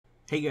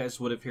Hey guys,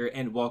 WhatiF here,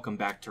 and welcome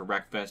back to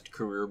Wreckfest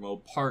Career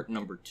Mode Part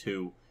number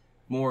 2.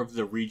 More of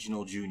the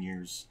regional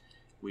juniors.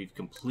 We've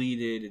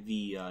completed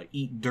the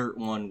Eat Dirt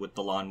one with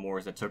the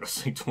lawnmowers that took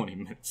us like 20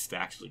 minutes to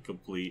actually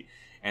complete.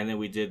 And then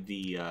we did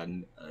the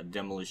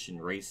Demolition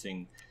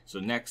Racing.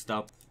 So next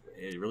up,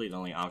 really the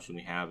only option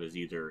we have is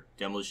either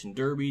Demolition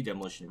Derby,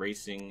 Demolition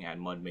Racing, and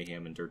Mud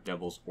Mayhem and Dirt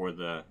Devils, or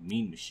the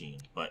Mean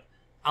Machine. But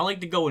I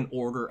like to go in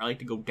order. I like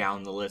to go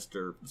down the list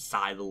or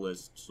side of the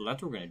list. So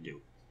that's what we're going to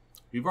do.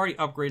 We've already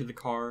upgraded the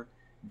car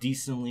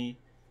decently.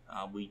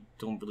 We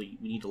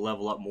need to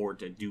level up more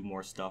to do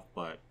more stuff,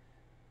 but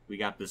we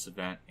got this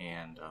event,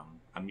 and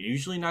I'm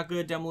usually not good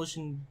at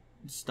demolition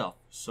stuff,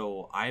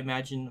 so I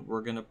imagine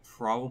we're gonna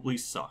probably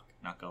suck.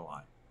 Not gonna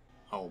lie.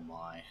 Oh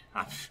my,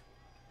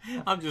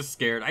 I'm just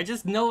scared. I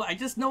just know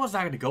it's not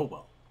gonna go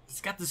well.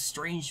 It's got this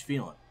strange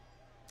feeling.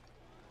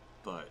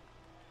 But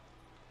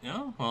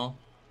yeah, well,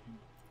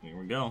 here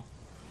we go.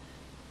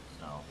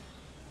 So.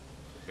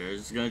 We're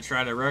just gonna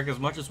try to wreck as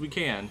much as we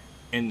can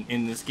in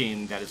this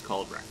game that is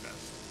called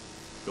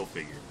Wreckfest. Go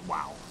figure.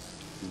 Wow.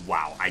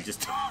 Wow, I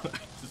just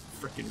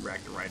freaking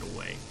wrecked right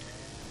away.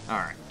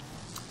 Alright.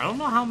 I don't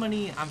know how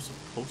many I'm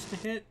supposed to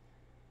hit.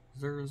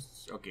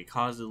 Okay,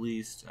 cause at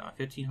least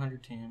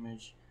 1500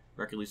 damage,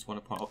 wreck at least one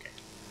opponent. Okay.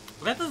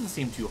 Well, that doesn't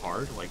seem too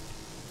hard, like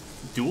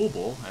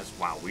doable as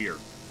wow,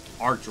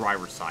 our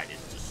driver's side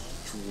is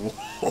just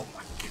oh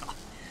my god.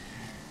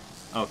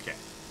 Okay.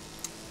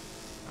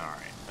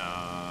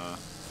 Alright,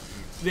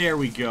 there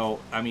we go.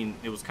 I mean,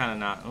 it was kind of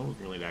not, it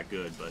wasn't really that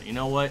good, but you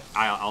know what?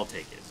 I'll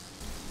take it.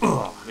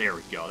 Oh, there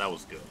we go. That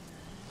was good.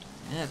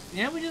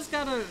 Yeah, we just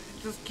gotta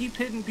keep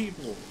hitting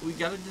people. We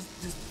gotta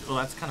just. Oh,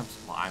 that's kind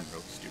of. Well, I'm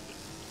real stupid.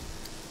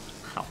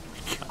 Oh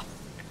my god.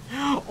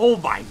 Oh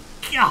my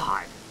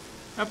god.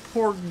 That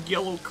poor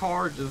yellow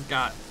car just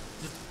got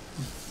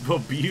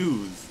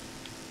abused.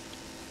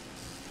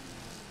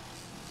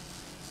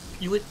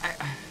 You would.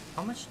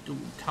 How much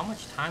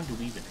time do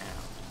we even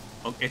have?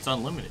 Oh, it's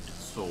unlimited.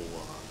 So,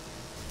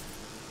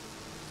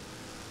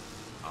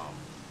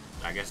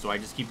 I guess, do I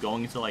just keep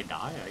going until I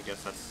die? I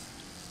guess that's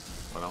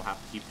what I'll have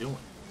to keep doing.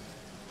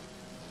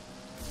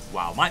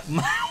 Wow,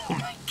 oh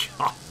my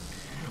god.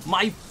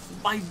 My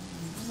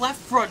left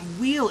front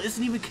wheel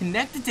isn't even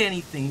connected to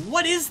anything.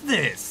 What is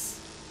this?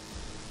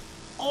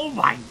 Oh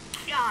my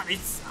god,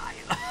 it's,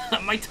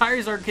 my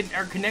tires are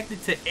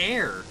connected to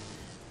air.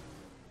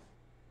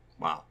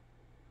 Wow.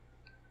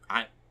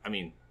 I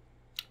mean,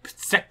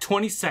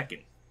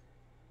 22nd.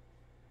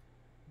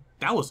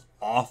 That was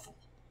awful.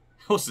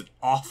 That was an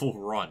awful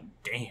run.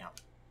 Damn.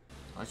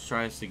 Let's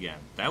try this again.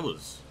 That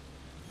was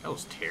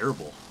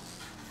terrible.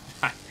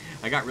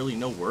 I got really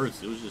no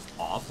words. It was just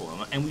awful.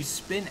 And we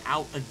spin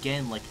out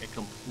again like a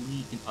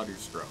complete and utter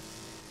stroke.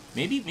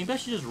 Maybe I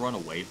should just run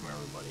away from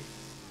everybody.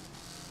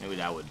 Maybe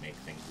that would make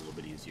things a little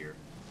bit easier.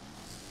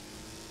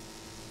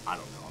 I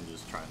don't know. I'm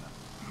just trying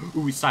to.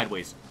 Ooh, we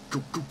sideways.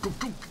 Go, go, go,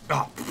 go.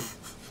 Oh,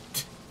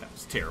 that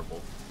was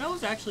terrible. That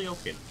was actually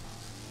okay.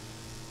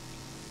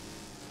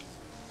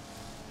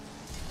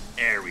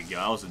 There we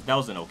go. That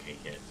was an okay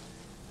hit.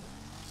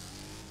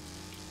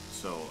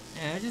 So,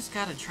 yeah, I just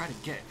gotta try to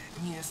get.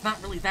 I mean, it's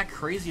not really that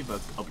crazy of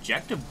an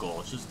objective goal.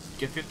 It's just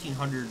get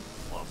 1,500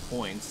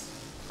 points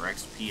for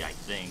XP, I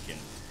think, and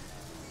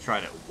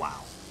try to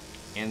wow,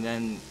 and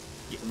then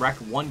wreck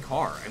one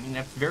car. I mean,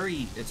 it's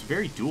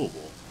very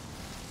doable,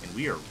 and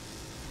we are.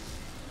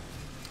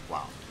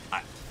 Wow,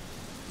 I'm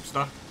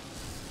stuck.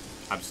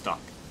 I'm stuck.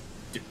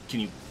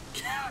 Can you?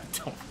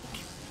 Don't.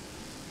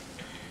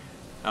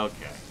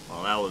 Okay.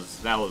 Well,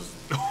 that was.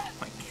 Oh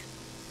my god.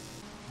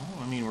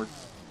 Well, I mean,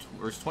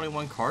 there's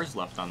 21 cars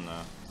left on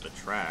the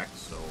track,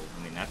 so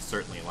I mean that's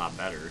certainly a lot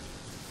better.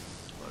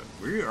 But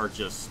we are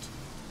just.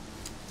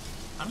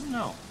 I don't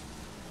know.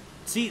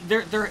 See,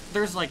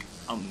 there's like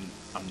a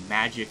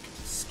magic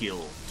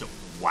skill to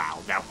wow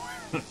that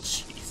one.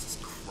 Jesus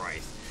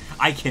Christ!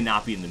 I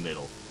cannot be in the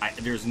middle.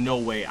 There's no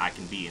way I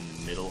can be in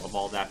the middle of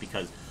all that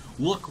because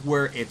look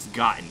where it's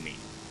gotten me.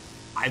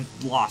 I've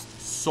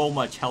lost so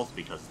much health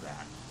because of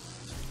that.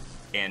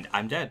 And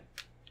I'm dead.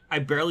 I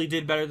barely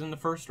did better than the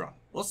first run.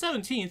 Well,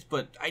 17th,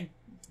 but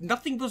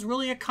nothing was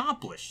really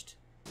accomplished.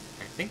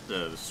 I think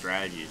the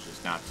strategy is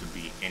just not to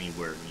be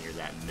anywhere near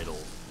that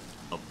middle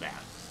of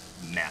that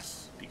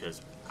mess.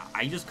 Because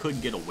I just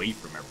couldn't get away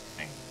from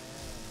everything.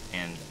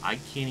 And I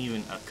can't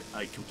even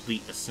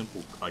complete a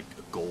simple, like,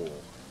 a goal.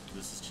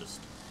 This is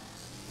just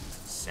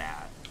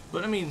sad.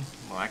 But I mean,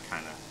 well, that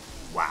kind of...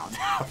 Wow,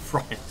 that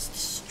front is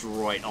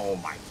destroyed. Oh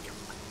my god.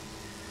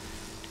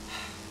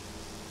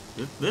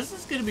 This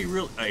is gonna be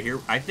real. Here,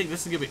 I think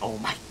this is gonna be. Oh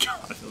my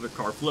god, another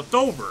car flipped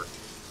over.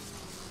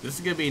 This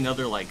is gonna be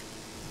another like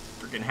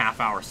freaking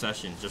half-hour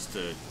session just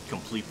to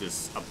complete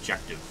this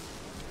objective.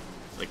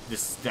 Like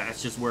this,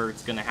 that's just where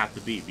it's gonna have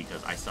to be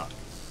because I suck,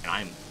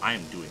 and I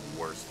am doing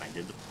worse than I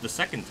did the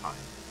second time.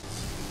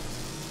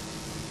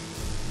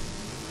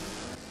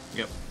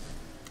 Yep.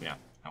 Yeah.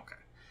 Okay.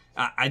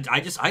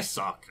 I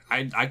suck.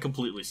 I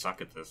completely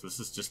suck at this. This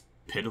is just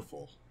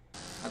pitiful.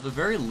 At the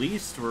very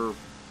least, we're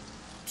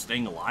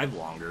staying alive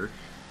longer.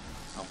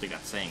 I don't think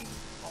that's saying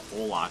a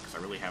whole lot, because I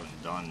really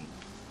haven't done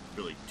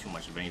really too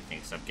much of anything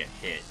except get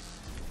hit.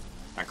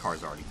 That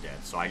car's already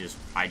dead, so I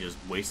just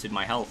wasted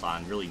my health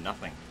on really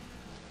nothing.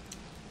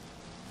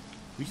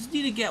 We just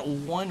need to get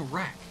one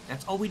wreck.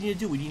 That's all we need to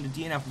do. We need to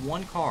DNF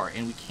one car,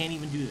 and we can't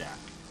even do that.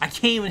 I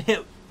can't even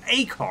hit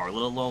a car,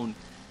 let alone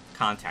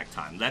contact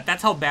time.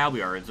 That's how bad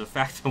we are. It's the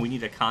fact that we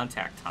need a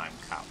contact time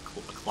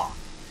clock.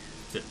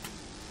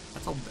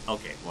 That's all.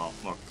 Okay, well,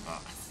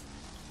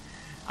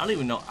 I don't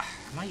even know.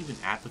 Am I even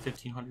at the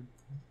 1500?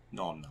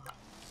 No, I'm not.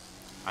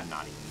 I'm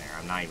not even there.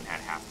 I'm not even at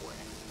halfway.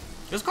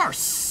 This car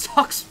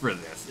sucks for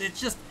this.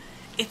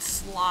 It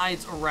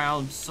slides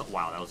around so...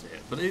 Wow, that was a hit.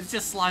 But it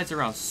just slides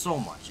around so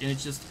much. And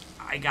it's just...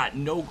 I got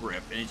no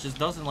grip. And it just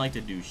doesn't like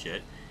to do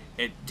shit.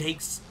 It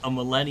takes a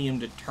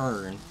millennium to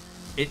turn.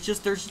 It's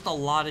just... There's just a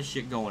lot of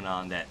shit going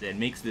on that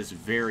makes this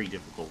very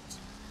difficult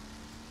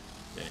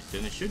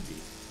than it should be.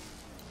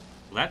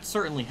 Well, that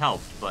certainly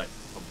helped, but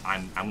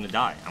I'm gonna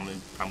die.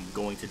 I'm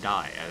going to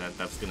die.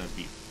 That's gonna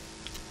be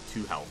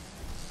 2 health.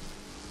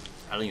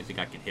 I don't even think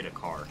I can hit a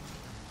car.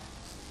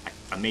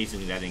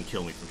 Amazingly, that didn't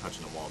kill me from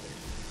touching the wall there.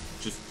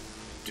 Just...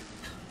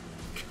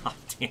 God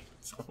damn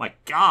it. Oh my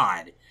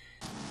god!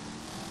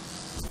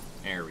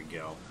 There we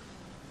go.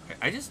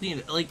 I just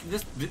need... Like,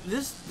 this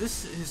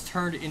has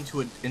turned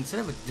into a... Instead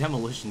of a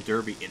demolition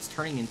derby, it's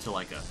turning into,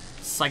 like, a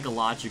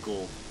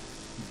psychological,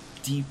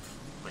 deep,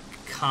 like,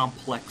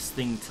 complex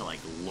thing to,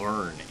 like,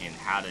 learn and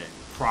how to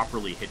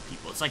properly hit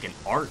people. It's like an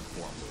art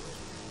form, really.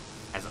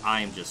 As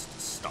I am just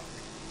stuck.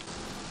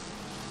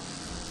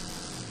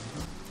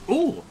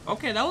 Ooh,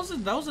 okay, that was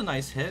a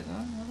nice hit.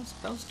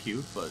 That was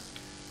cute, but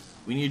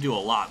we need to do a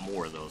lot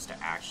more of those to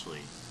actually,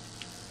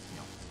 you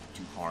know,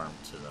 do harm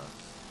to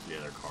the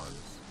other cars.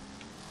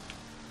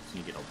 So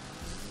you get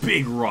a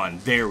big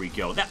run. There we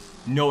go.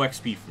 No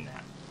XP from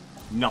that.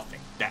 Nothing.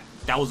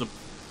 That was a.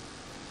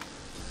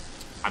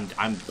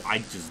 I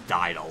just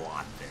died a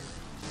lot there.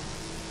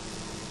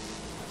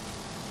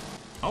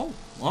 Oh,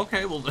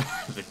 okay. Well,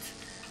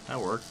 that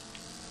worked.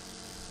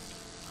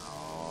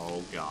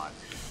 Oh god.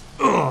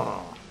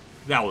 Ugh.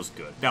 That was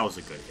good. That was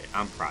a good hit.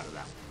 I'm proud of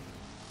that one.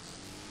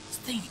 This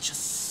thing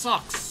just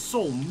sucks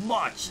so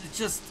much. It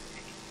just...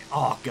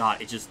 Oh,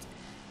 God. It is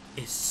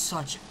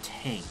such a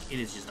tank. It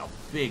is just a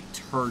big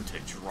turd to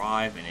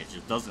drive, and it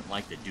just doesn't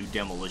like to do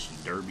demolition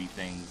derby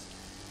things.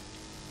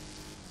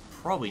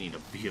 Probably need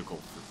a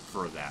vehicle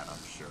for that,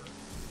 I'm sure.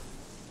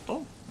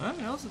 Oh, I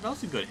mean, that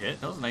was a good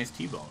hit. That was a nice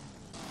T-bone.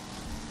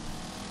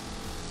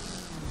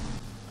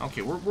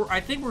 Okay, I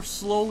think we're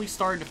slowly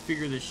starting to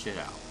figure this shit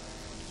out.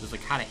 Just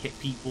like how to hit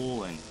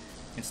people and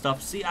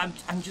stuff. See, I'm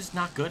just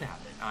not good at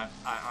it.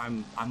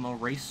 I'm a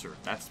racer.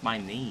 That's my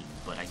name,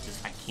 but I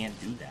can't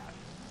do that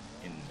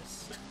in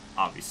this,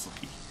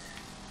 obviously.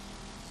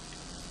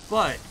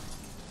 But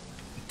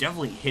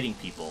definitely hitting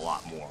people a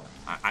lot more.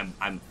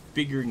 I'm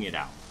figuring it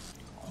out.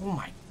 Oh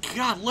my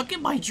god, look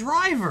at my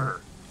driver!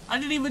 I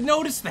didn't even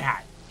notice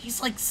that.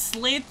 He's like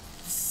slant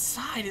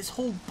side. His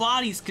whole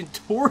body's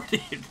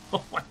contorted.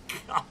 Oh my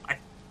god.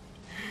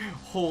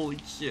 Holy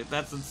shit,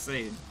 that's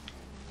insane.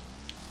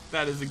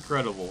 That is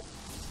incredible.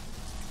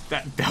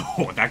 That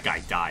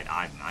guy died.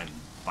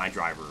 My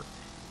driver.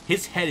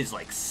 His head is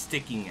like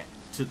sticking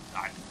to.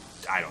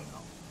 I don't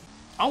know.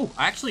 Oh,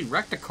 I actually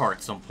wrecked a car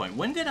at some point.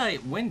 When did I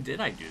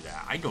do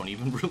that? I don't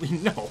even really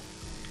know.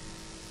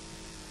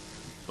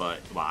 But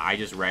well, I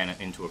just ran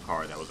into a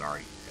car that was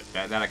already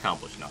that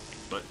accomplished nothing.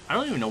 But I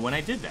don't even know when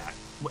I did that.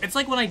 It's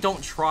like when I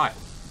don't try.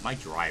 My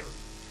driver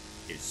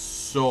is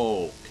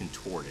so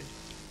contorted.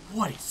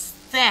 What is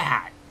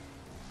that?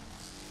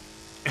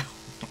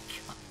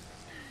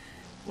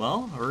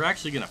 Well, we're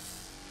actually gonna...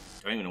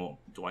 I don't even know...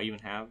 Do I even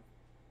have...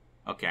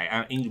 Okay,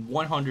 I need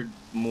 100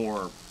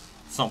 more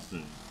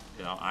something.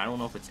 You know, I don't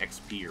know if it's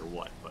XP or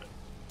what, but...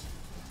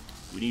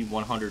 We need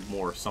 100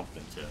 more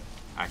something to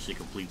actually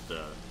complete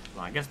the...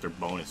 Well, I guess they're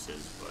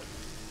bonuses, but...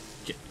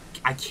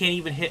 I can't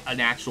even hit an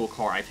actual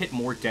car. I've hit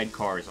more dead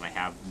cars than I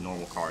have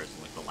normal cars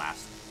in, like, the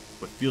last...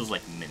 What feels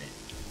like a minute.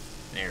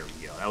 There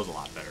we go. That was a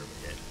lot better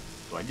of a hit.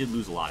 So I did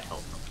lose a lot of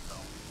health from it, though.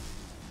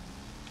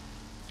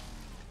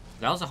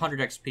 That was 100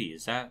 XP,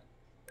 is that...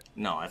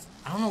 No, that's...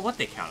 I don't know what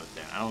they counted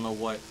then. I don't know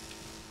what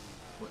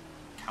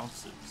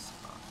counts as.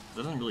 It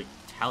doesn't really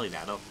tally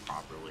that up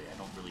properly. I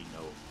don't really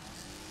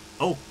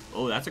know.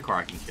 Oh, that's a car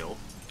I can kill.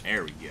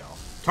 There we go.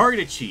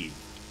 Target achieved.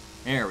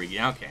 There we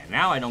go. Okay,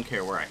 now I don't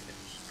care where I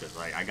finish, because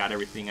I got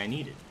everything I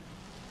needed.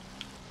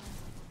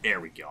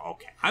 There we go.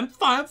 Okay, I'm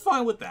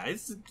fine with that.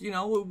 It's, you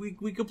know,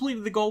 we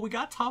completed the goal. We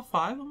got top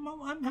 5.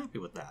 I'm happy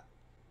with that.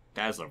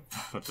 That is a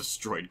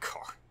destroyed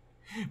car.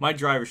 My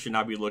driver should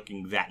not be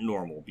looking that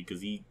normal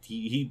because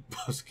he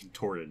was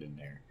contorted in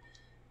there.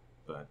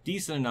 But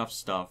decent enough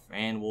stuff,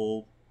 and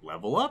we'll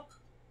level up,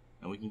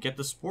 and we can get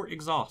the sport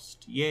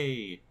exhaust.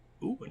 Yay!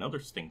 Ooh, another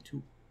thing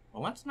too.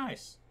 Well, that's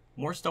nice.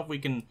 More stuff we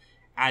can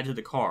add to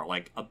the car,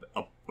 like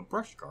a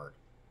brush guard.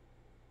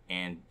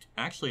 And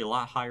actually a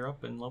lot higher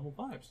up in level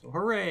 5. So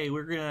hooray!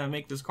 We're gonna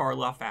make this car a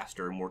lot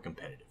faster and more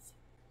competitive.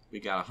 We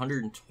got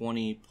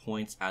 120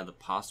 points out of the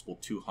possible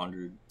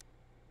 200.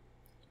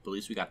 But at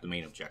least we got the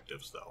main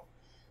objectives, though.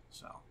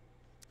 So,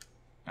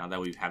 now that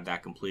we have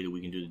that completed,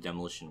 we can do the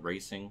demolition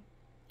racing.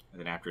 And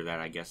then after that,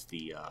 I guess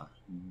the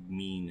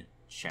mean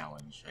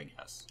challenge, I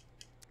guess.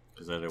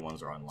 Because the other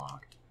ones are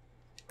unlocked.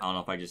 I don't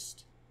know if I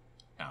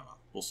don't know.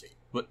 We'll see.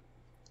 But,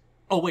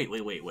 oh, wait.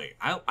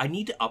 I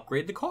need to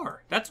upgrade the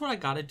car. That's what I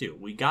gotta do.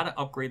 We gotta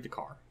upgrade the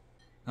car.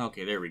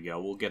 Okay, there we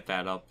go. We'll get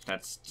that up.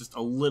 That's just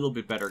a little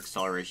bit better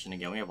acceleration.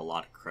 Again, we have a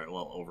lot of credit.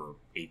 Well, over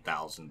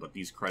 8,000. But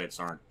these credits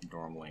aren't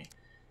normally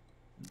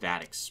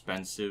that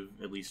expensive,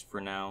 at least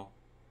for now.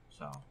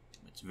 So,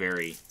 it's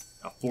very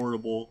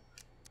affordable.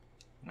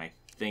 And I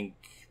think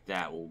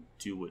that will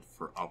do it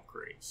for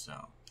upgrades.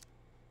 So,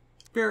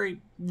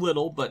 very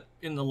little, but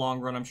in the long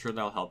run, I'm sure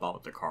that'll help out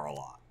with the car a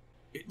lot.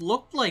 It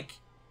looked like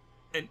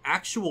an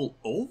actual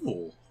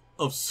oval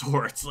of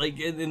sorts. Like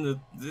I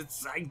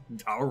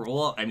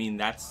mean,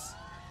 that's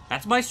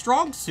my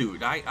strong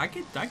suit. I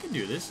could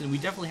do this, and we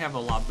definitely have a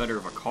lot better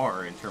of a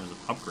car in terms of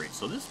upgrades.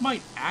 So this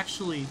might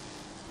actually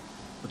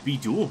be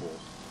doable.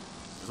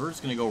 We're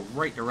just gonna go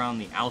right around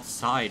the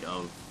outside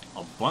of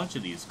a bunch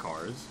of these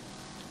cars.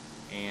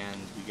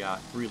 And we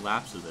got 3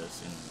 laps of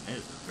this, and it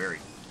is a very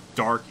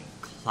dark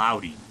and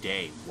cloudy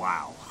day.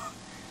 Wow.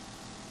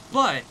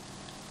 But,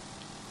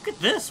 look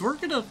at this. We're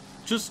gonna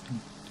just...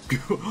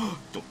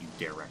 Don't you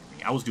dare wreck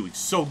me. I was doing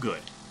so good.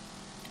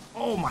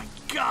 Oh my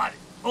god.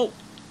 Oh,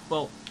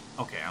 well,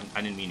 okay,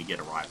 I didn't mean to get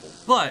a rival.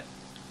 But,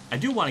 I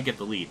do want to get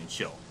the lead and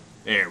chill.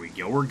 There we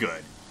go. We're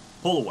good.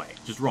 Pull away.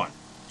 Just run.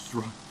 Just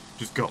run.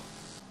 Just go.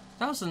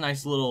 That was a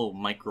nice little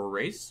micro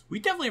race. We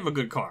definitely have a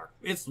good car.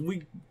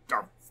 We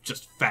are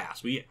just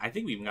fast. I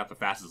think we even got the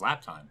fastest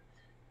lap time,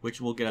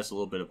 which will get us a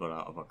little bit of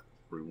a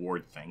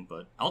reward thing,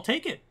 but I'll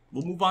take it.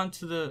 We'll move on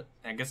to the,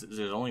 I guess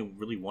there's only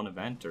really one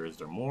event, or is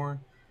there more?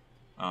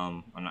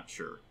 I'm not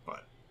sure,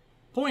 but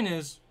point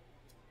is,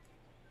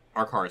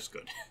 our car is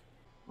good.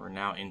 We're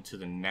now into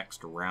the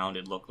next round.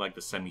 It looked like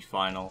the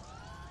semifinal,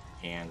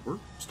 and we're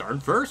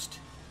starting first.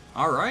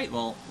 All right,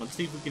 well, let's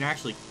see if we can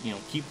actually,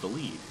 keep the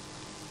lead.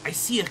 I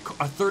see a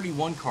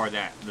 31 car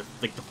that,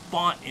 the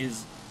font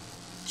is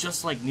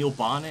just like Neil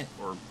Bonnet,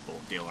 or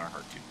Dale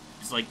Earnhardt too.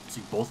 It's like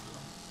both of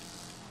them.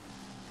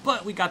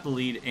 But we got the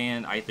lead,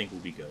 and I think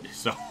we'll be good.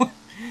 So,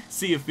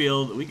 see you,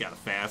 field. We got a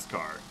fast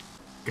car.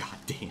 God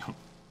damn.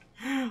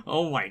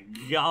 Oh my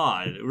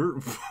god.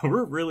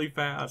 We're really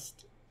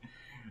fast.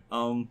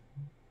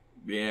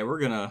 Yeah, we're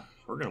gonna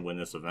win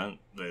this event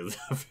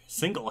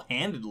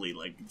single-handedly.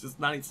 Like, it's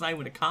not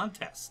even a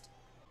contest.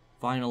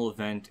 Final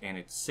event, and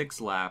it's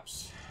 6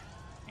 laps,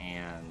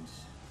 and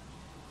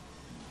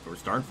we're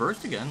starting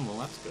first again. Well,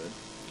 that's good.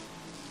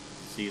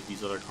 Let's see if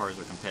these other cars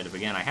are competitive.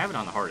 Again, I have it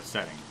on the hardest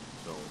setting,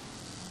 so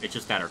it's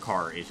just that our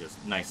car is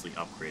just nicely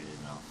upgraded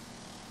enough.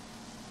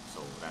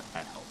 So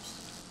that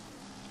helps.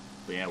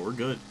 But yeah, we're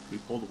good. We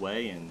pulled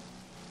away, and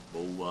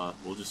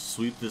we'll just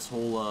sweep this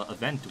whole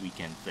event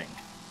weekend thing.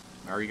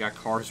 I already got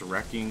cars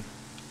wrecking.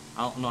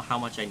 I don't know how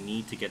much I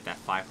need to get that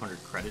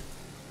 500 credit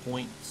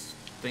points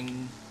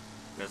thing.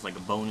 That's like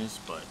a bonus,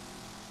 but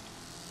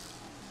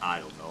I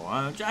don't know.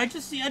 I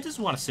just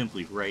want to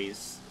simply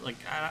race.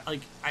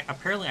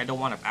 Apparently I don't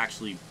want to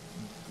actually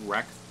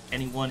wreck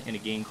anyone in a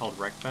game called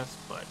Wreckfest,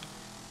 but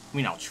I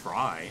mean, I'll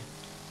try.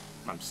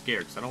 I'm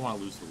scared because I don't want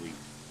to lose the lead.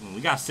 I mean,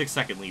 we got a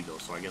 6-second lead though,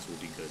 so I guess we'll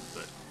be good.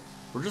 But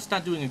we're just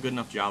not doing a good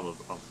enough job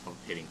of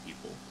hitting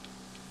people.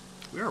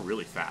 We are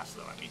really fast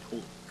though. I mean,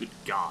 holy good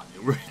god,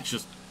 we're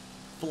just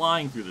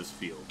flying through this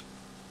field.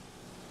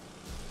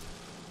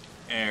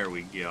 There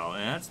we go.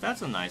 And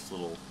that's a nice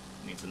little.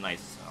 I mean, it's a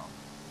nice.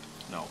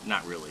 No,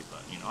 not really,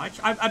 but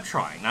I'm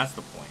trying. That's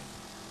the point.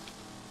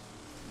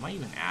 Am I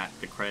even at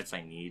the credits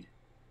I need?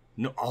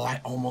 No. Oh, I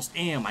almost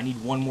am. I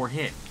need one more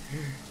hit.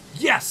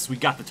 Yes, we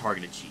got the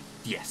target achieved.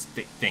 Yes,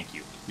 thank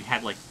you. We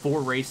had like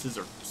 4 races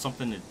or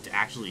something to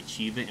actually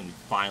achieve it, and we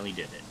finally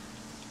did it.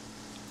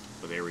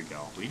 So there we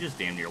go. We just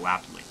damn near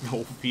lapped like the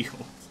whole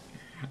field.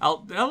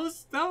 That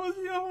was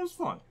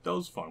fun. That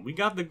was fun. We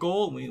got the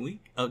goal.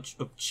 We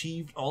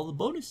achieved all the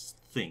bonus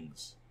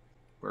things.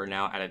 We're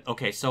now at it.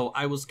 Okay, so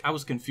I was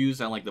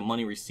confused on like the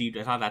money received.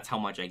 I thought that's how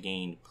much I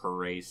gained per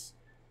race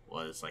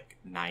was like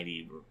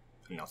 90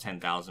 or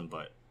 10,000.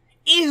 But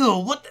ew,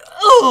 what?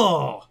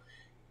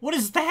 What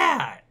is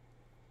that?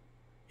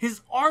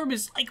 His arm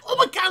is like, oh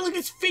my god, look at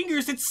his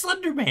fingers. It's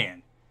Slender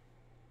Man.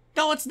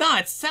 No, it's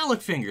not. It's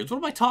salad fingers. What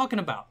am I talking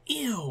about?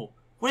 Ew.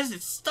 What is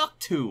it stuck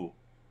to?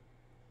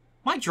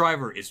 My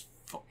driver is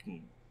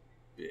fucking...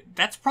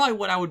 That's probably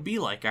what I would be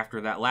like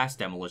after that last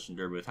demolition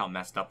derby with how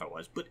messed up I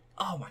was. But,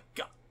 oh my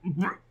god.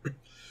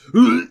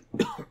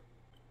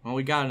 Well,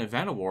 we got an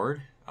event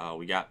award.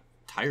 We got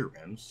tire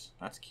rims.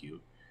 That's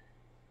cute.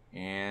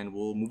 And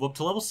we'll move up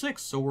to level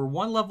 6. So we're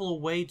 1 level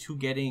away to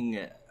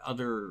getting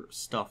other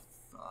stuff,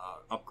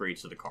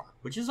 upgrades to the car.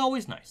 Which is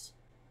always nice.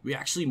 We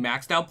actually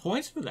maxed out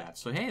points for that.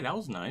 So, hey, that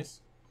was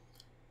nice.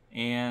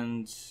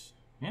 And...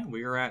 yeah,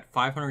 we are at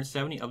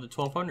 570 of the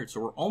 1200,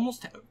 so we're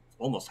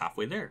almost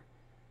halfway there.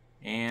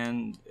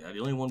 And the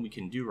only one we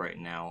can do right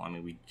now, I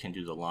mean, we can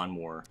do the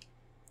Lawnmower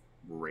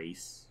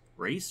race.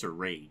 Race or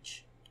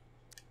rage?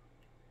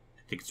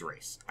 think it's a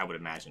race. I would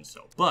imagine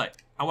so. But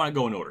I want to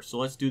go in order. So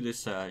let's do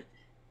this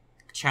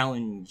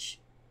challenge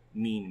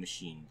mean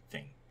machine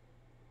thing.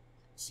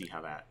 See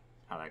how that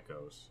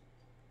goes.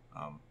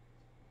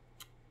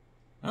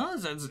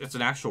 It's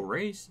an actual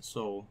race,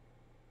 so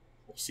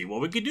we'll see what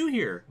we could do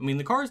here. I mean,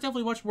 the car is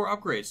definitely much more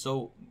upgraded,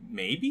 so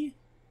maybe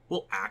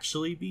we'll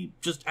actually be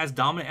just as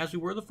dominant as we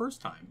were the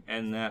first time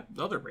and that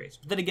other race.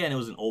 But then again, it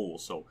was an oval,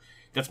 so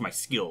that's my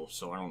skill,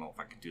 so I don't know if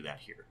I could do that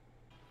here.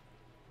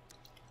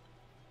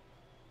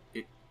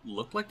 It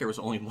looked like there was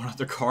only one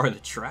other car on the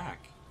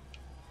track.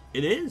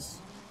 It is.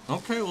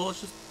 Okay, well,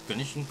 let's just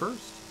finish in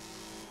first.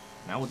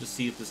 Now we'll just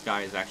see if this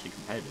guy is actually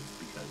competitive,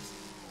 because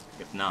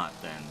if not,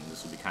 then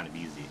this will be kind of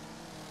easy.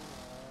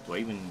 Do I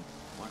even...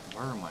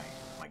 Where are my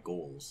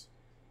goals?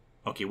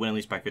 Okay, win at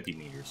least by 50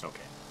 meters.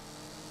 Okay.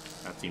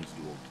 That seems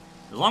doable.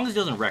 As long as he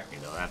doesn't wreck me,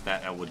 though,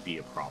 that would be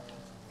a problem.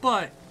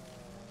 But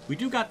we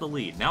do got the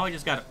lead. Now I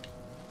just gotta...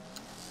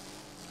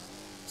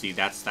 See,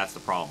 that's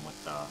the problem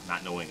with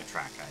not knowing a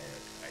track.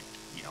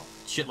 You know,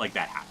 shit like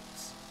that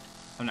happens.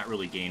 I'm not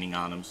really gaining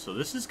on him, so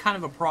this is kind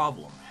of a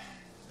problem.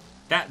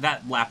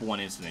 That lap 1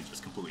 incident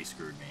just completely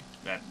screwed me.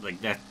 That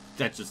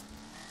just...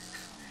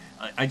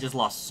 I just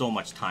lost so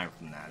much time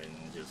from that,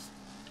 and just...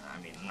 I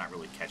mean, I'm not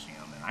really catching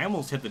him, and I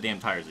almost hit the damn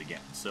tires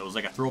again. So it was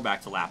like a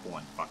throwback to lap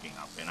 1 fucking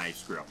up, and I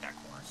screwed up that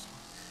corner. So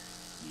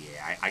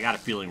yeah, I got a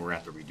feeling we're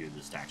going to have to redo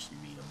this to actually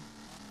beat him.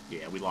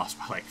 Yeah, we lost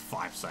by like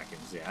 5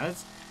 seconds. Yeah,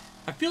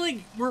 I feel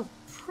like we're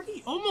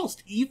pretty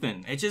almost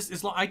even. I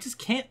just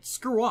can't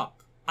screw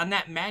up on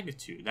that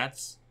magnitude.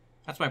 That's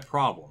my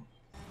problem.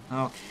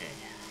 Okay,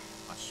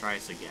 let's try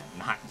this again.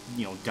 Not,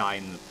 you know, die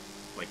in the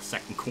like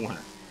second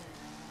corner.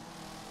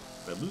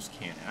 But loose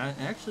cannon.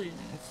 Actually,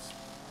 it's...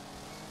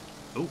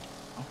 Oh,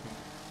 okay.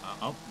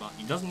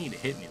 He doesn't need to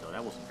hit me though.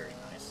 That wasn't very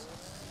nice.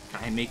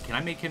 Can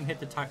I make him hit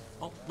the tire?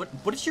 Oh,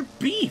 what is your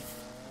beef?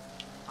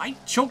 I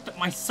choked it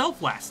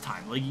myself last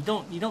time. Like you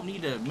don't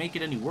need to make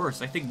it any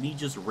worse. I think me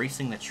just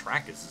racing the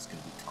track is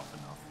gonna be tough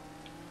enough.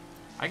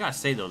 I gotta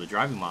say though, the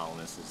driving model in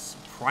this is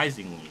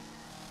surprisingly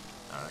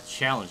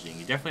challenging.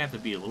 You definitely have to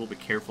be a little bit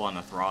careful on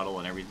the throttle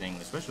and everything,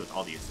 especially with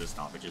all the assist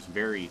off. It's just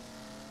very,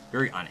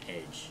 very on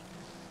edge.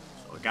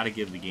 I gotta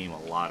give the game a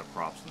lot of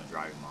props in the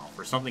driving model.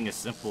 For something as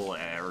simple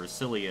or as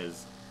silly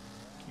as,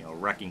 you know,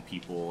 wrecking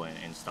people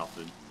and stuff,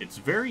 it's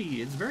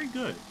very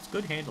good. It's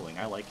good handling.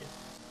 I like it.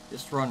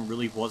 This run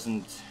really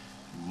wasn't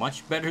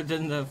much better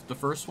than the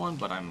first one,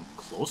 but I'm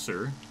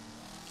closer.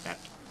 If that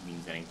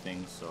means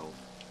anything. So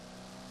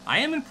I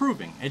am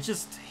improving. It's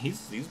just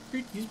he's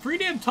pretty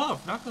damn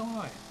tough. Not gonna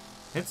lie.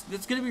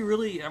 It's gonna be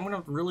really. I'm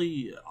gonna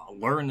really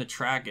learn the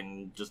track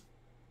and just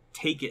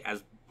take it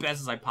as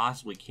best as I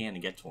possibly can to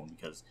get to him,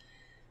 because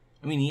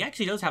I mean, he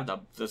actually does have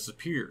the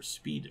superior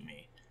speed to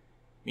me.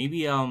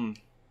 Maybe is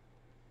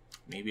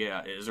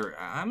there?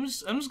 I'm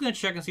just gonna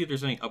check and see if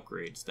there's any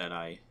upgrades that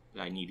I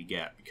need to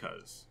get,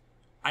 because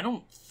I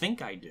don't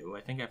think I do.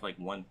 I think I have like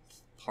one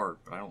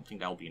part, but I don't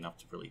think that'll be enough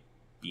to really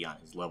be on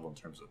his level in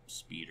terms of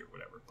speed or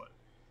whatever. But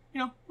you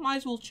know, might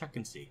as well check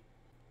and see.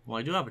 Well,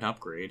 I do have an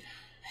upgrade.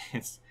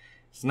 It's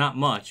not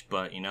much,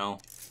 but you know,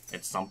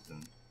 it's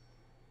something.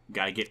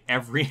 Gotta get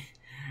every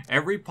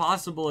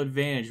possible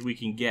advantage we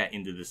can get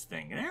into this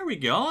thing. And there we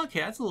go. Okay,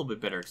 that's a little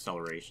bit better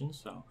acceleration.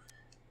 So,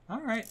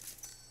 all right.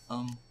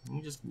 Let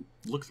me just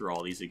look through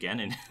all these again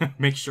and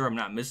make sure I'm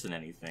not missing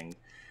anything.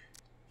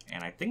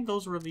 And I think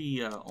those were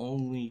the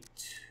only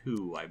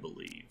two, I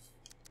believe.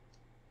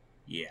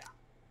 Yeah.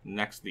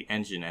 Next, the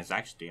engine is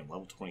actually damn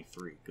level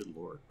 23. Good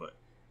lord. But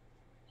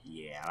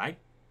yeah,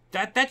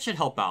 that should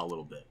help out a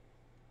little bit.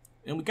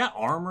 And we got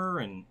armor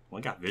and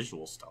we got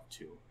visual stuff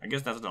too. I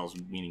guess that's what I was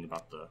meaning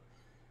about the...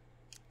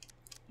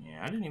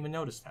 Yeah, I didn't even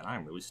notice that.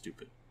 I'm really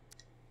stupid.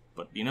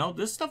 But, you know,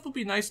 this stuff would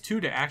be nice, too,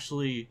 to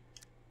actually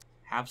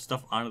have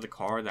stuff onto the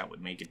car that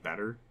would make it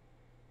better.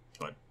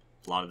 But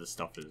a lot of this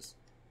stuff is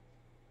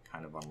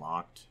kind of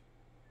unlocked.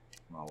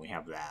 Well, we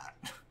have that.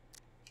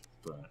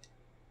 But,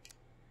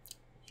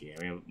 yeah,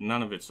 I mean,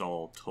 none of it's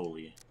all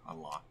totally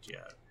unlocked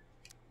yet.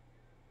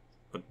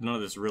 But none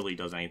of this really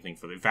does anything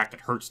for the... In fact,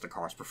 it hurts the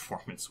car's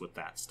performance with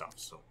that stuff,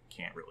 so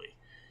can't really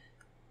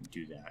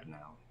do that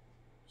now.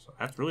 So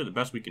that's really the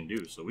best we can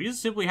do. So we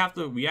just simply have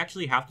to, we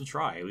actually have to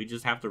try. We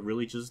just have to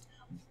really just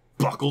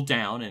buckle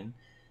down and,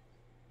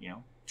 you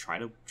know, try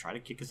to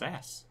kick his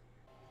ass.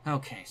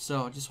 Okay,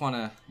 so I just want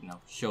to, you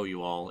know, show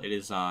you all. It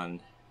is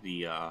on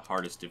the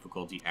hardest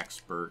difficulty,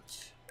 expert.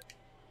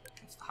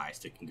 It's the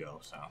highest it can go,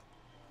 so.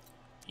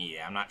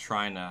 Yeah, I'm not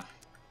trying to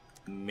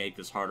make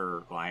this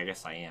harder. Well, I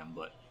guess I am,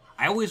 but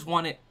I always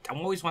want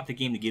the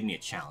game to give me a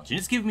challenge. And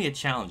it's giving me a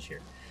challenge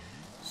here.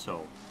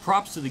 So,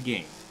 props to the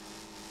game.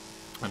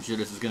 I'm sure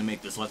this is going to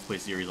make this Let's Play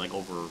series like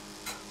over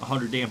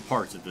 100 damn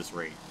parts at this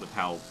rate with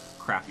how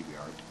crappy we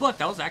are. But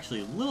that was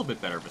actually a little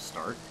bit better of a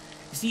start.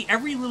 You see,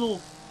 every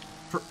little...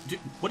 Dude,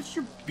 what is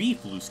your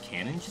beef, loose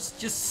cannon?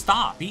 Just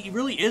stop. He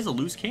really is a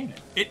loose cannon.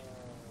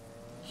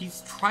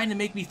 He's trying to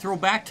make me throw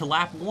back to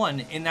lap 1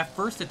 in that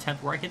first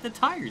attempt where I hit the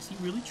tires. He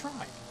really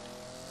tried.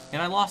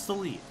 And I lost the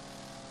lead.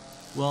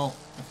 Well,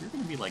 if you're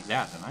gonna be like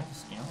that, then I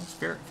just, you know, it's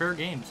fair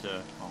game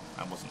to. Well,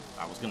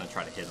 I was gonna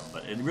try to hit him,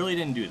 but it really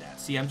didn't do that.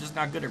 See, I'm just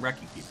not good at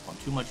wrecking people. I'm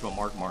too much of a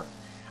Mark.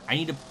 I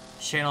need to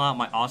channel out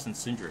my Austin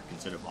Cindric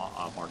instead of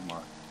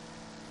Mark.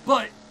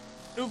 But,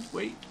 oh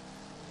wait,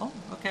 oh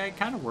okay, it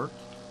kind of worked.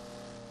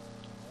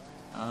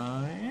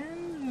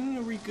 And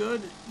are we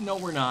good? No,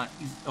 we're not.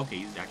 He's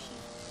actually.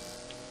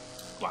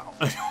 Wow.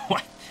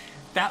 What?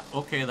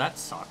 Okay, that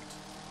sucked.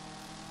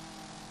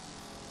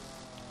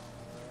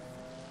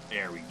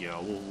 There we go.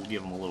 We'll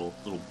give him a little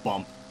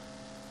bump.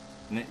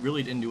 And it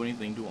really didn't do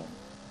anything to him.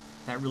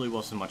 That really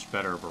wasn't much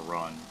better of a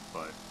run,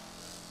 but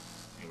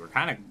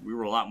I mean, we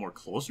were a lot more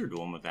closer to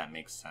him, if that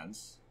makes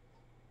sense.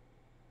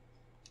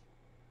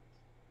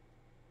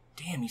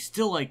 Damn, he's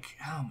still like,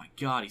 oh my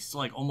god, he's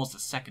still like almost a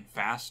second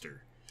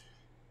faster.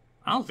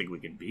 I don't think we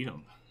can beat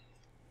him.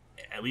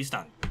 At least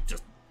on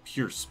just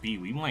pure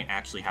speed. We might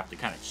actually have to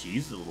kind of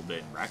cheese a little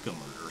bit and wreck him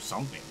or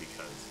something,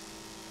 because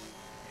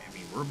I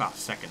mean, we're about a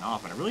second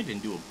off, and I really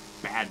didn't do a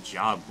bad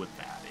job with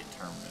that in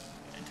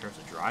terms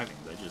of driving,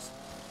 but just,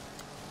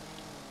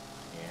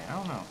 yeah, I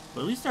don't know.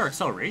 But at least our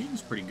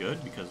acceleration's pretty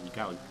good, because we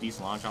got a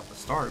decent launch off the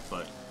start,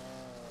 but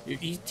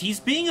he's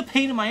being a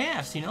pain in my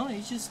ass, you know?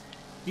 He's just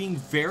being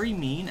very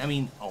mean. I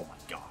mean, oh my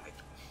god.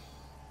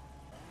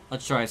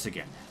 Let's try this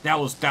again. That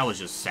was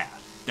just sad.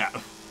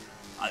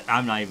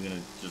 I'm not even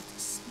gonna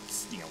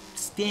just, you know,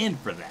 stand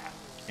for that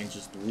and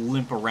just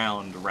limp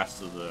around the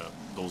rest of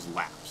those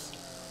laps.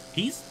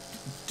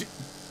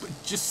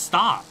 Just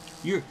stop.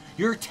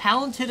 You're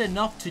talented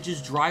enough to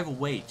just drive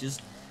away.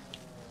 Just,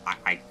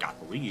 I got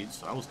the lead,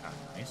 so that was kind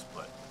of nice.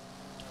 But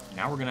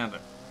now we're gonna have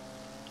a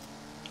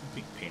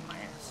big pain in my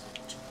ass.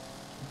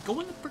 Go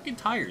in the freaking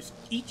tires.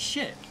 Eat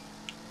shit.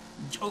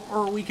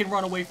 Or we can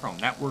run away from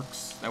them. That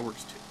works. That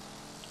works too.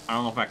 I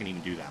don't know if I can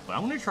even do that, but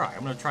I'm gonna try.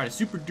 I'm gonna try to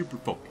super duper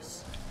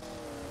focus.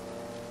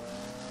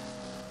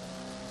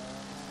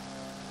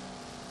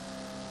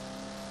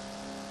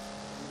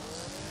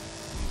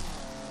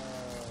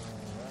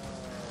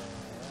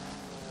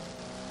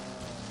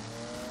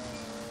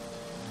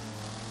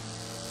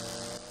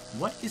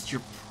 What is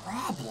your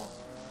problem?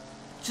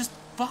 Just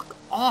fuck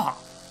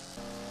off.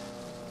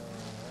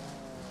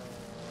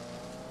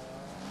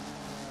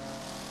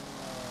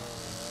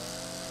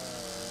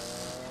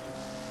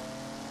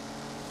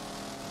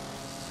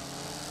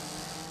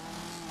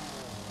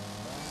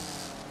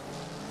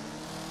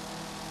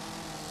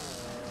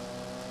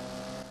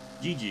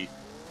 GG.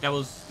 That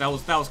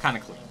was kind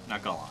of clean,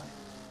 not gonna lie.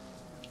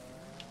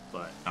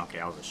 But okay,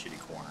 that was a shitty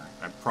corner.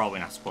 I'm probably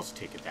not supposed to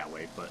take it that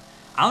way, but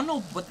I don't know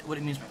what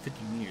it means by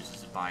 50 meters.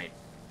 Is it by?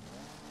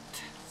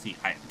 See,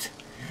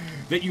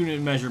 that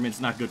unit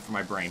measurement's not good for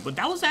my brain, but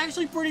that was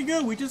actually pretty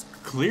good. We just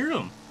cleared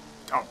them.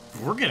 Oh,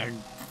 we're gonna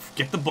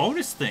get the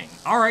bonus thing.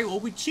 All right, well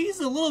we cheesed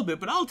a little bit,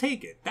 but I'll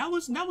take it. That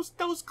was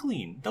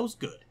clean. That was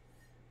good.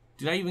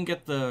 Did I even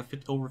get the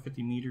over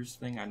 50 meters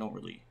thing? I don't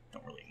really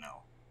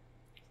know.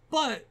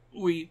 But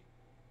we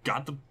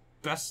got the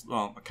best.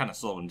 Well, I kind of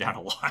slowed him down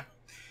a lot.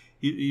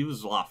 He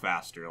was a lot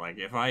faster. Like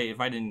if I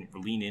didn't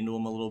lean into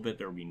him a little bit,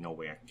 there would be no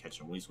way I could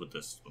catch him. At least with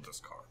this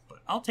car. But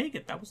I'll take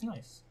it. That was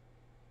nice.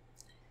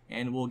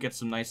 And we'll get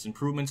some nice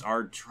improvements.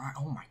 Our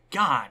oh my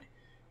god,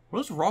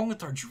 what is wrong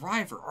with our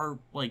driver? Our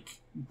like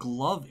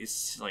glove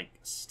is like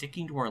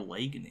sticking to our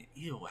leg, and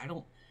ew.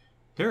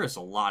 There is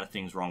a lot of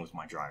things wrong with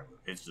my driver.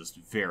 It's just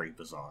very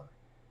bizarre.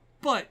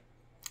 But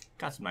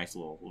got some nice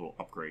little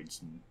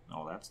upgrades and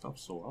all that stuff,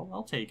 so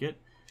I'll take it.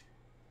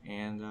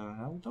 And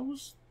that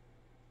was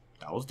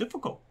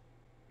difficult.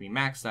 We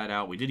maxed that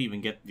out. We did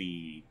even get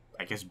the,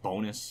 I guess,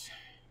 bonus.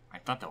 I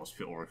thought that was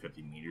over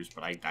 50 meters,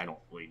 but I don't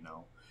really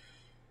know.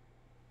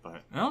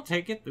 But I'll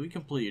take it. We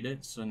completed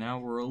it, so now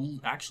we're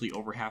actually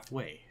over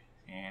halfway.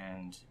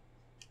 And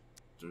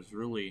there's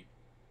really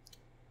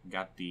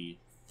got the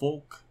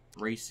folk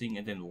racing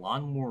and then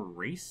lawnmower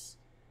race.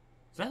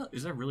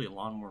 Is that really a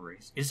lawnmower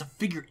race? It's a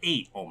figure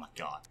 8. Oh my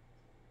god.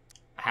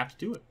 I have to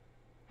do it.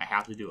 I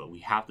have to do it. We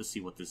have to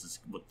see what this is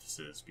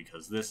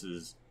because this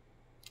is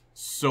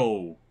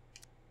so.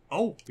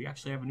 Oh, we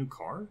actually have a new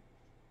car?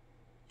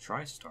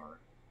 TriStar.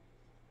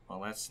 Well,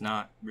 that's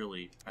not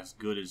really as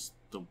good as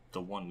the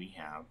one we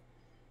have.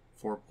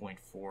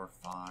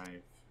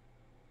 4.45.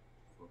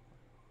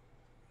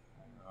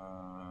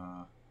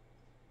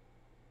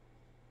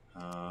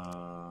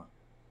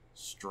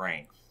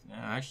 Strength.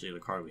 Actually, the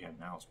car we have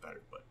now is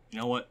better, but you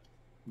know what?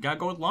 We gotta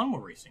go with lawnmower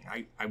racing.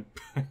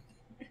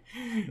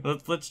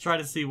 Let's try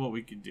to see what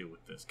we can do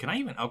with this. Can I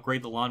even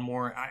upgrade the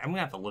lawnmower? I'm gonna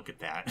have to look at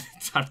that.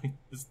 It's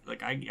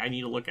like I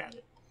need to look at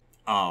it.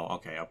 Oh,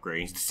 okay.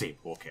 Upgrading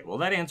disabled. Okay, well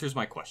that answers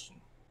my question.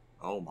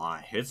 Oh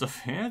my,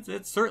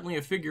 it's certainly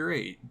a figure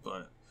 8,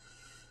 but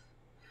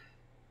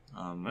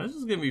this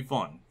is gonna be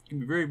fun. It's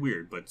gonna be very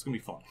weird, but it's gonna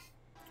be fun.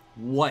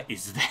 What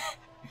is that?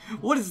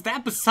 What is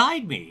that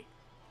beside me?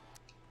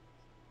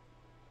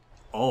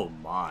 Oh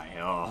my,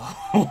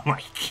 oh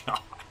my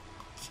god.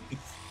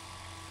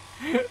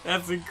 Jeez.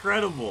 That's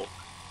incredible.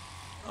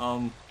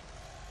 Are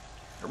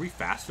we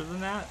faster than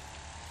that?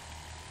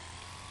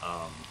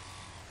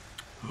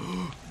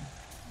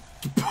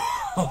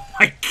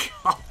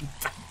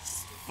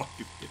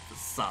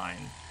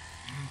 sign.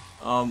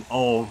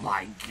 Oh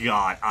my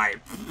god,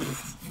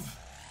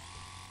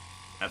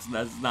 that's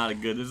not a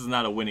good, this is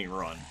not a winning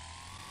run.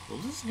 Well,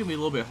 this is gonna be a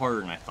little bit harder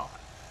than I thought.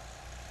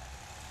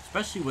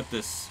 Especially with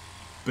this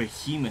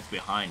behemoth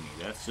behind me.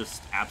 That's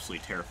just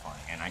absolutely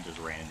terrifying, and I just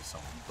ran into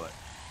someone, but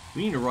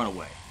we need to run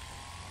away.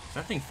 Is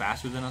that thing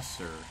faster than us,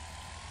 or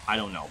I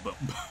don't know, but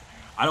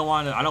I don't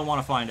want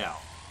to find out.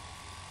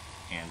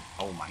 And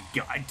oh my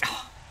god,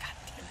 god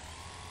damn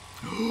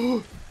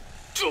it.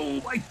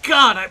 Oh my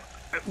god,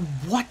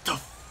 what the,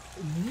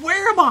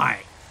 where am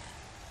I?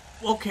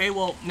 Okay,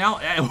 well, now,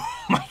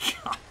 oh my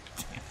god,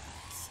 damn,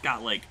 it's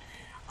got like,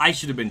 I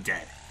should have been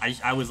dead.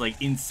 I was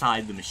like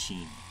inside the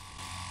machine.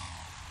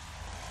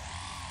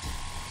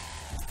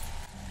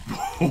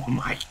 Oh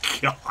my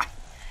god.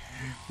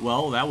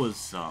 Well, that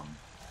was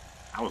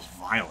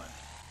violent.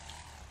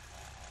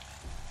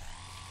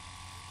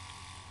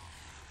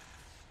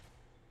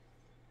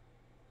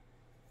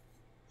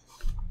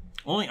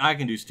 Only I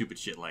can do stupid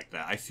shit like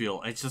that. I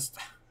feel it's just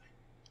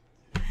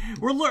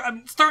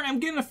I'm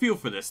getting a feel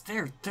for this.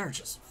 They're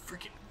just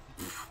freaking.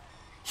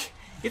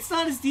 It's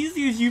not as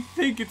easy as you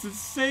think. It's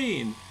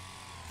insane.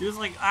 There's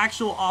like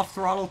actual off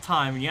throttle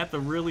time, and you have to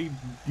really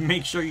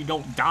make sure you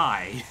don't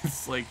die.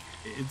 It's like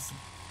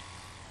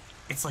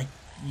it's like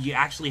you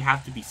actually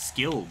have to be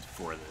skilled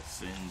for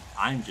this, and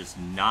I'm just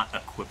not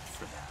equipped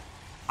for that.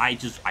 I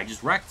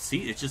just wrecked.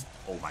 See, it's just,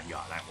 oh my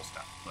god, I almost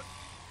died. But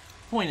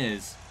point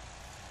is,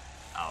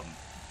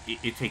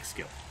 it takes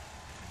skill.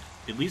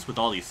 At least with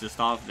all the assist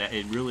off, that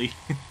it really,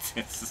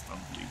 it's just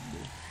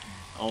unbelievable.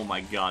 Oh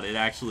my god, it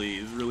actually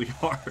is really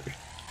hard.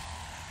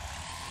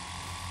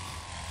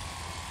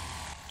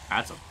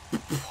 That's a,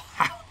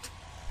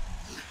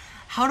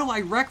 how do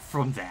I wreck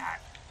from that?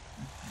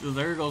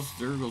 There goes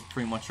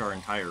pretty much our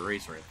entire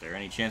race right there.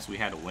 Any chance we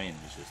had to win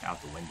is just out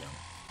the window.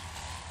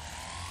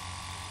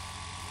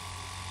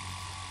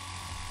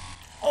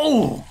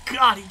 Oh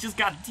god, he just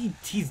got,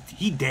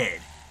 he dead.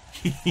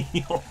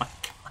 Oh my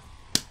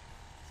god.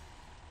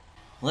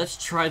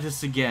 Let's try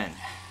this again.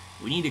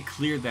 We need to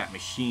clear that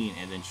machine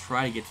and then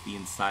try to get to the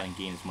inside and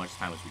gain as much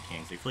time as we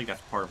can, because I feel like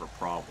that's part of our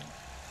problem.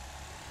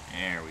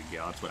 There we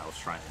go, that's what I was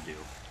trying to do.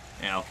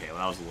 Yeah, okay, well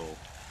that was a little...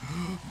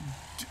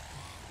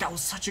 That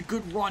was such a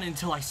good run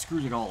until I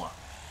screwed it all up.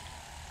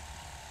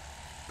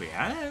 But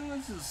yeah,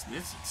 this is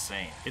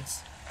insane.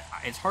 It's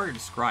hard to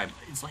describe.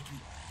 It's like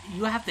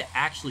you have to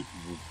actually.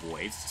 Oh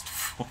boy, it's just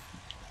fun.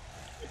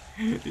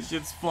 It's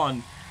just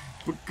fun,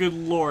 but good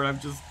lord,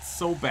 I'm just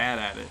so bad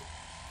at it.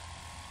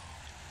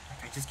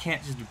 Like, I just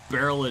can't just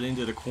barrel it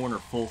into the corner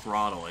full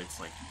throttle. It's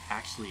like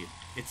actually,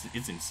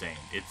 it's insane.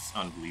 It's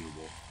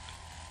unbelievable.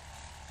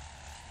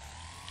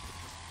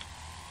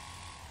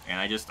 And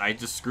I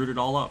just screwed it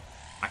all up.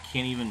 I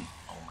can't even.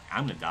 Oh my!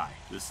 I'm gonna die.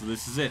 This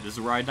is it. This is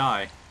where I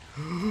die.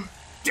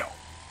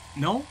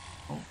 No?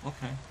 Oh,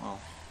 okay.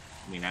 Well,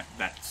 I mean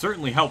that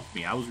certainly helped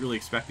me. I was really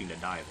expecting to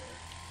die there.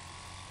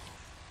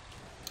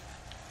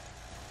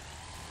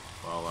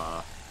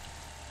 Well,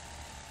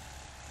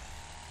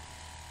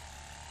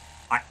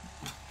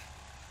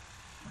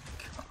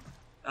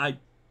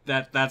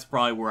 that's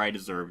probably where I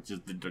deserve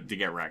just to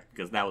get wrecked,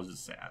 because that was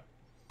just sad.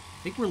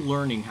 I think we're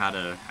learning how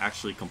to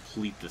actually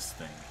complete this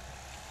thing.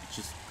 It's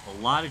just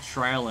a lot of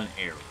trial and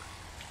error.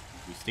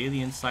 We stay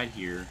the inside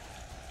here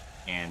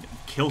and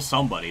kill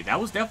somebody. That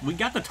was definitely, we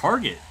got the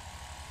target.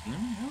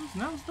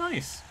 That was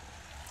nice.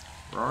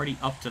 We're already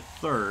up to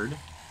third,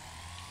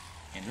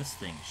 and this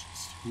thing is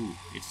just, ooh,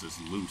 it's just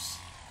loose.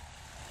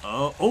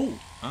 Oh,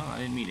 I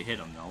didn't mean to hit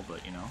him though,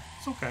 but you know,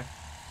 it's okay.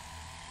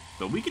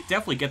 But we could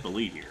definitely get the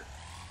lead here.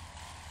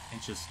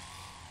 It's just,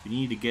 we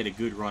need to get a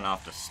good run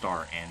off the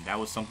start, and that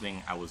was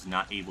something I was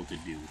not able to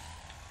do.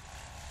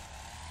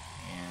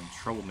 And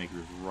Troublemaker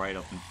is right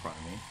up in front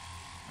of me.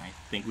 I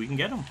think we can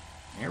get him.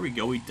 There we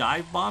go. We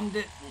dive bombed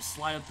it. We'll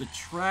slide up the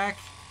track,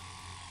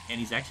 and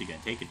he's actually going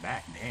to take it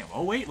back. Damn.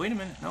 Oh wait a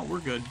minute. No, we're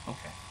good.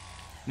 Okay.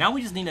 Now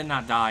we just need to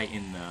not die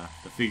in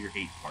the figure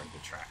 8 part of the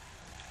track.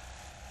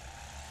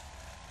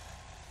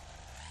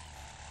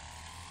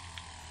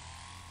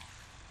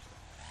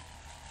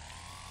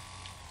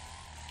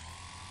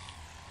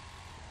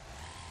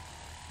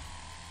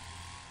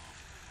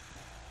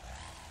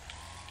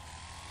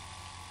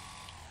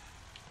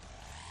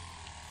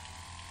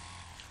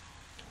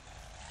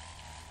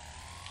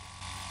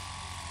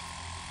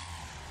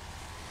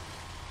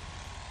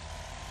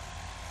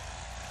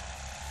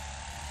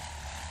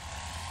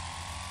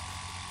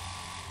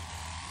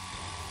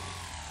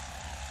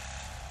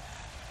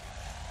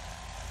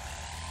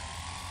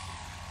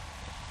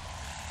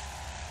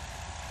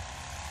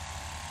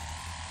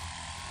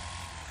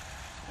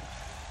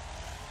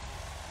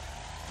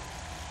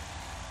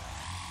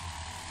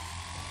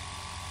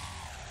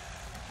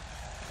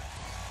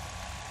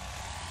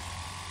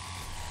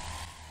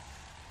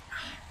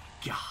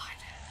 God.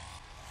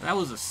 That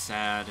was a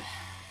sad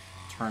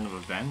turn of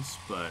events,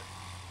 but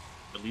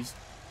at least,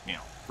 you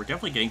know, we're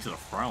definitely getting to the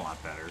front a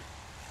lot better.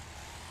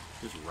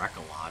 Just wreck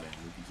a lot, and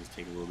we can just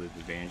take a little bit of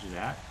advantage of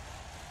that.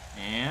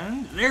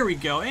 And there we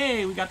go.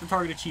 Hey, we got the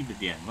target achieved at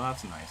the end. Well,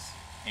 that's nice.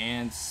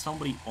 And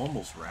somebody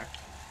almost wrecked.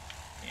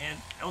 And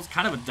that was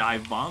kind of a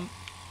dive bomb.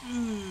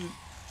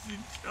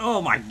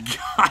 Oh my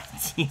god,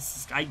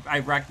 Jesus. I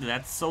wrecked it.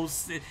 That's so...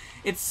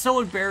 It's so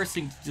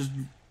embarrassing to just...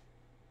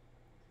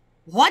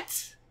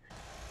 What?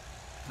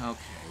 Okay,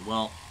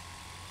 well...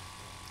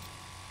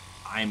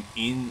 I'm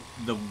in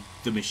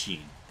the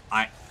machine.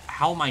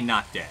 How am I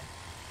not dead?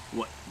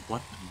 What,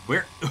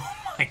 where? Oh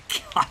my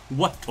god,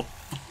 what the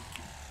fuck?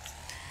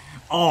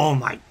 Oh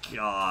my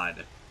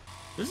god.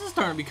 This is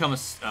starting to become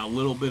a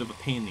little bit of a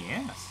pain in the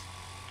ass.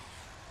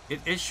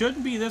 It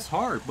shouldn't be this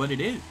hard, but it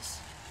is.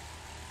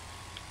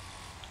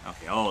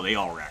 Okay, oh, they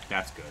all wrecked.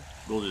 That's good.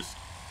 We'll just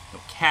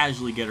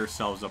casually get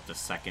ourselves up to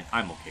second.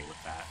 I'm okay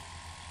with that.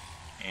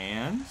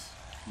 And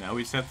now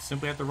we just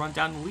simply have to run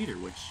down the leader,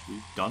 which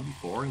we've done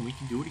before, and we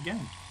can do it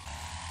again.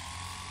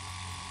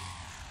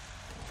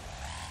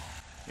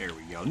 There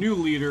we go. New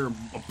leader,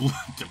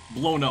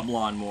 blown up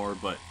lawnmower,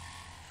 but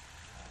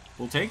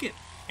we'll take it.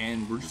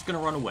 And we're just going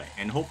to run away.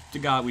 And hope to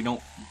God we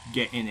don't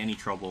get in any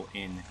trouble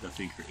in the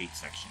figure 8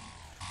 section.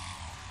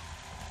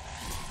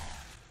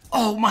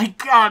 Oh my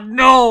god,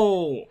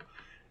 no!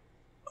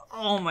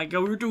 Oh my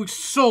god, we were doing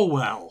so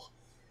well.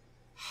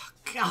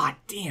 God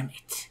damn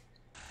it.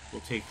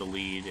 We'll take the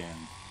lead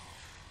and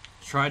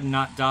try to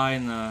not die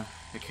in the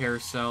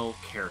carousel.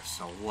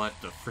 Carousel, what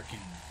the freaking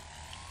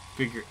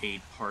figure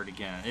 8 part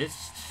again.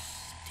 It's...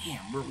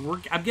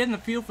 Damn, I'm getting the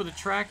feel for the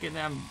track and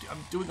I'm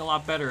doing a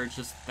lot better. It's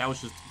just, that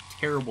was just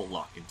terrible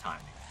luck and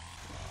timing.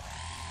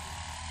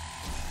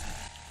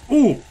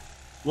 Ooh!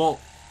 Well,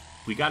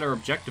 we got our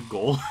objective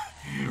goal.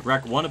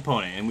 Wreck one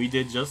opponent, and we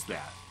did just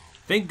that.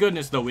 Thank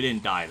goodness, though, we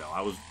didn't die, though.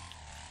 I was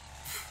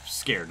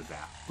scared of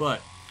that.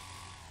 But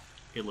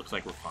it looks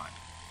like we're fine.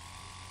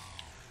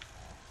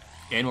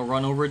 And we'll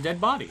run over a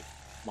dead body.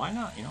 Why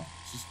not, you know?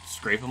 Just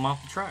scrape him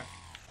off the track.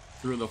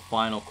 Through the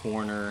final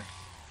corner,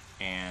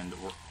 and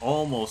we're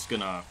almost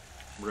gonna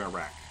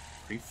wreck.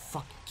 Are you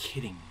fucking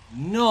kidding me?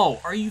 No!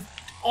 Are you...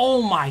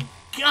 Oh my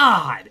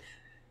god!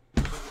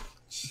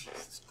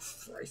 Jesus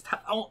Christ.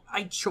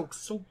 I choke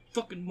so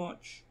fucking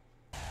much.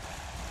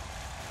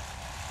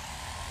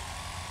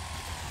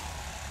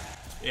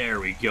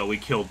 There we go. We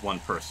killed one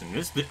person.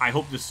 I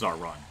hope this is our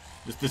run.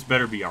 This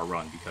better be our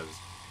run, because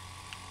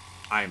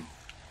I'm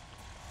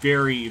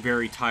very,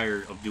 very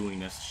tired of doing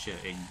this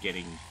shit and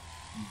getting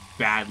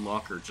bad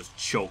luck or just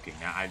choking.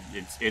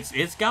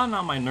 It's gotten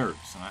on my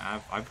nerves,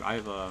 and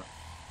I've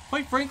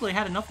quite frankly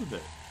had enough of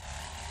it.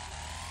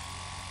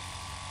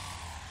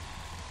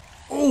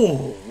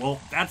 Oh, well,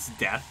 that's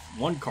death.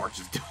 One car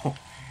just don't.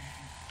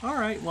 All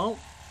right, well,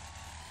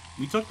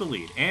 we took the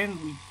lead, and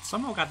we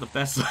somehow got the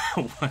best.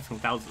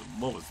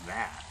 What was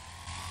that?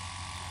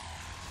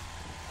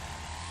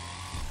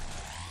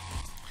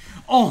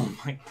 Oh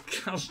my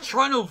god, I was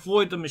trying to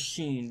avoid the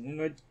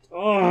machine.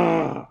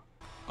 Oh.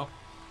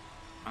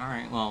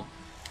 Alright, well,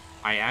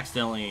 I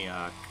accidentally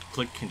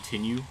clicked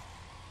continue,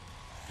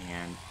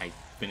 and I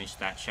finished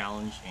that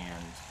challenge,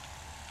 and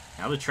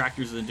now the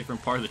tractor's in a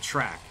different part of the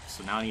track,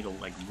 so now I need to,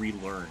 like,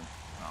 relearn.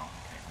 Oh,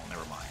 okay, well,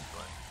 never mind,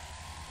 but...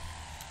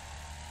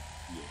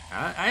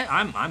 Yeah,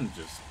 I'm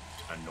just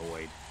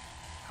annoyed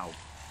how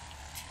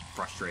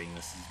frustrating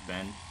this has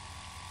been,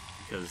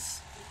 because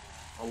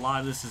a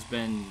lot of this has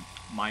been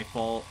my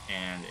fault,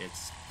 and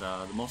it's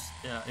the most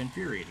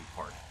infuriating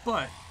part.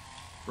 But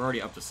we're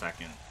already up to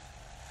second,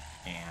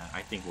 and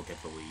I think we'll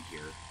get the lead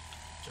here.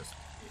 Just,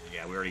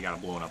 yeah, we already got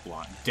a blown up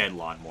dead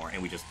lawnmower,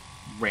 and we just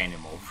ran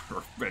him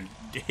over and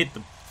hit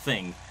the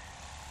thing.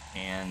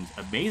 And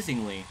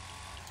amazingly,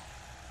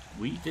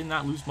 we did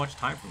not lose much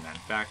time from that.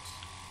 In fact,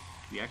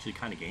 we actually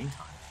kind of gained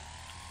time.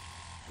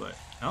 But,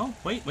 oh,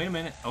 wait a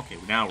minute. Okay,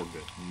 now we're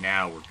good.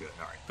 Now we're good.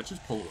 All right, but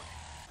just pull away.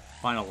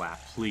 Final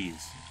lap,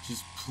 please.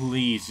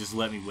 Please, just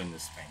let me win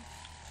this thing.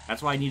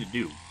 That's what I need to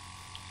do.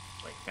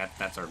 Like,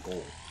 that's our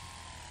goal.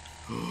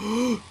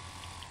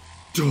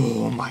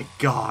 Oh my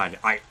god,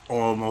 I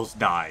almost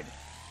died.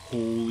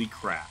 Holy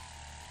crap.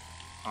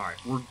 Alright,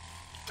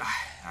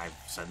 I've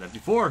said that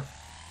before.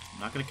 I'm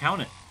not gonna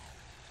count it.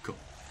 Go.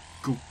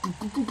 Go, go,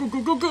 go, go, go,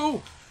 go, go,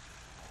 go!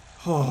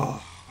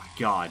 Oh my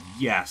god,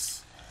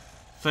 yes.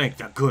 Thank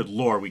the good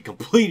Lord we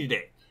completed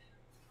it.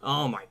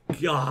 Oh my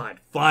god,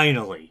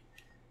 finally.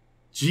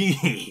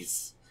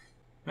 Jeez.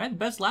 I had the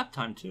best lap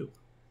time too.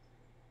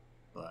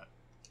 But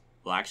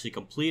we'll actually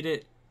complete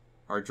it.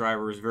 Our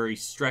driver is very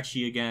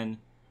stretchy again,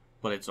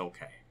 but it's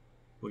okay.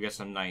 We'll get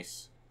some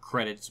nice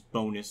credits,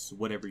 bonus,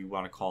 whatever you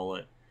want to call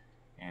it.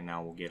 And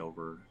now we'll get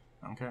over.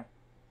 Okay.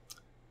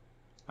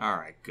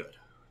 Alright, good.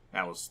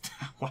 That was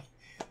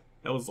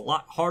a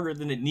lot harder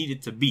than it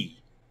needed to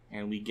be.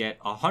 And we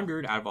get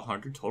 100 out of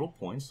 100 total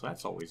points, so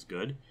that's always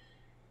good.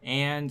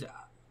 And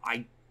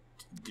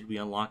did we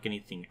unlock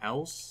anything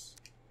else?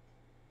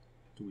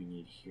 What do we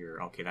need here?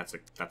 Okay, that's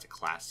a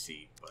class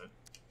C, but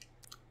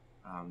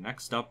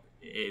next up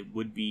it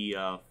would be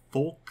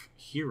folk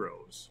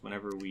heroes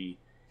whenever we,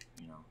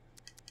 you know,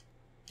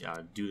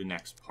 do the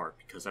next part,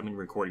 because I've been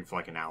recording for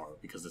like an hour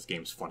because this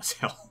game's fun as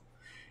hell.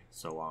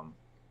 So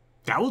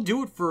that will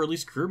do it for at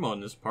least career mode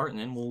in this part, and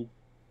then we'll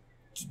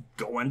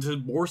go into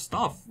more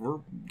stuff. We're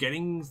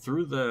getting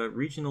through the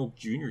regional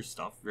junior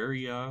stuff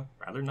very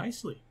rather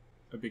nicely.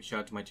 A big shout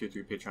out to my tier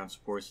 3 Patreon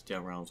supporters: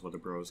 Dale Reynolds, Weather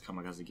Bros,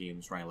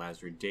 KamikazeGames, Ronnie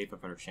Lazzarine, Dave,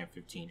 byFRacing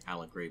 15,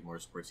 Alec Gray,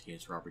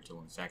 MotorsportsGames, Robert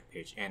Dillon, Zach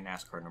Page, and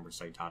NASCAR number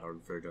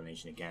site.org for a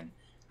donation again.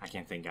 I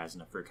can't thank guys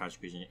enough for your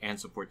contribution and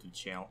support to the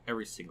channel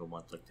every single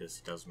month like this.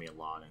 It does me a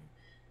lot, and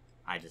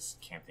I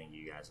just can't thank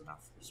you guys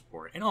enough for your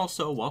support. And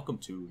also, welcome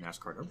to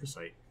NASCAR number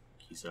site.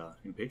 He's a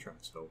new patron,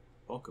 so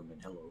welcome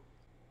and hello.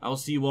 I will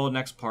see you all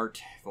next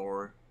part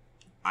for...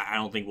 I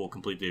don't think we'll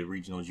complete the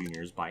regional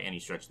juniors by any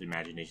stretch of the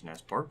imagination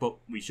as part, but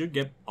we should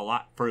get a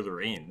lot further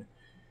in.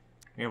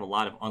 We have a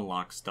lot of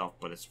unlocked stuff,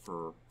 but it's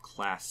for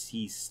Class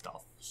C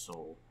stuff,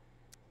 so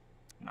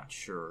I'm not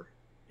sure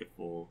if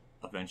we'll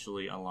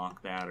eventually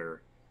unlock that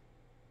or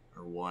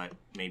what.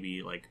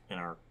 Maybe like in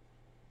our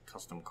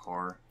custom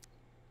car,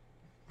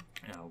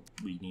 you know,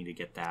 we need to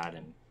get that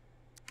and,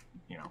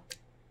 you know,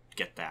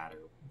 get that,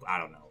 or I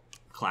don't know,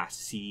 Class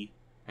C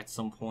at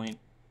some point.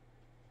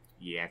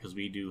 Yeah, because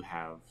we do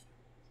have.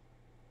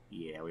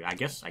 Yeah, I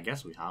guess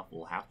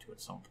we'll have to at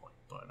some point,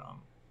 but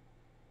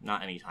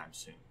not anytime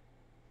soon.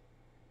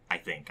 I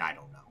think, I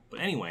don't know.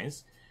 But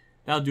anyways,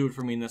 that'll do it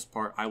for me in this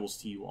part. I will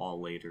see you all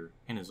later,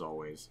 and as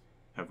always,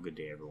 have a good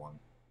day, everyone.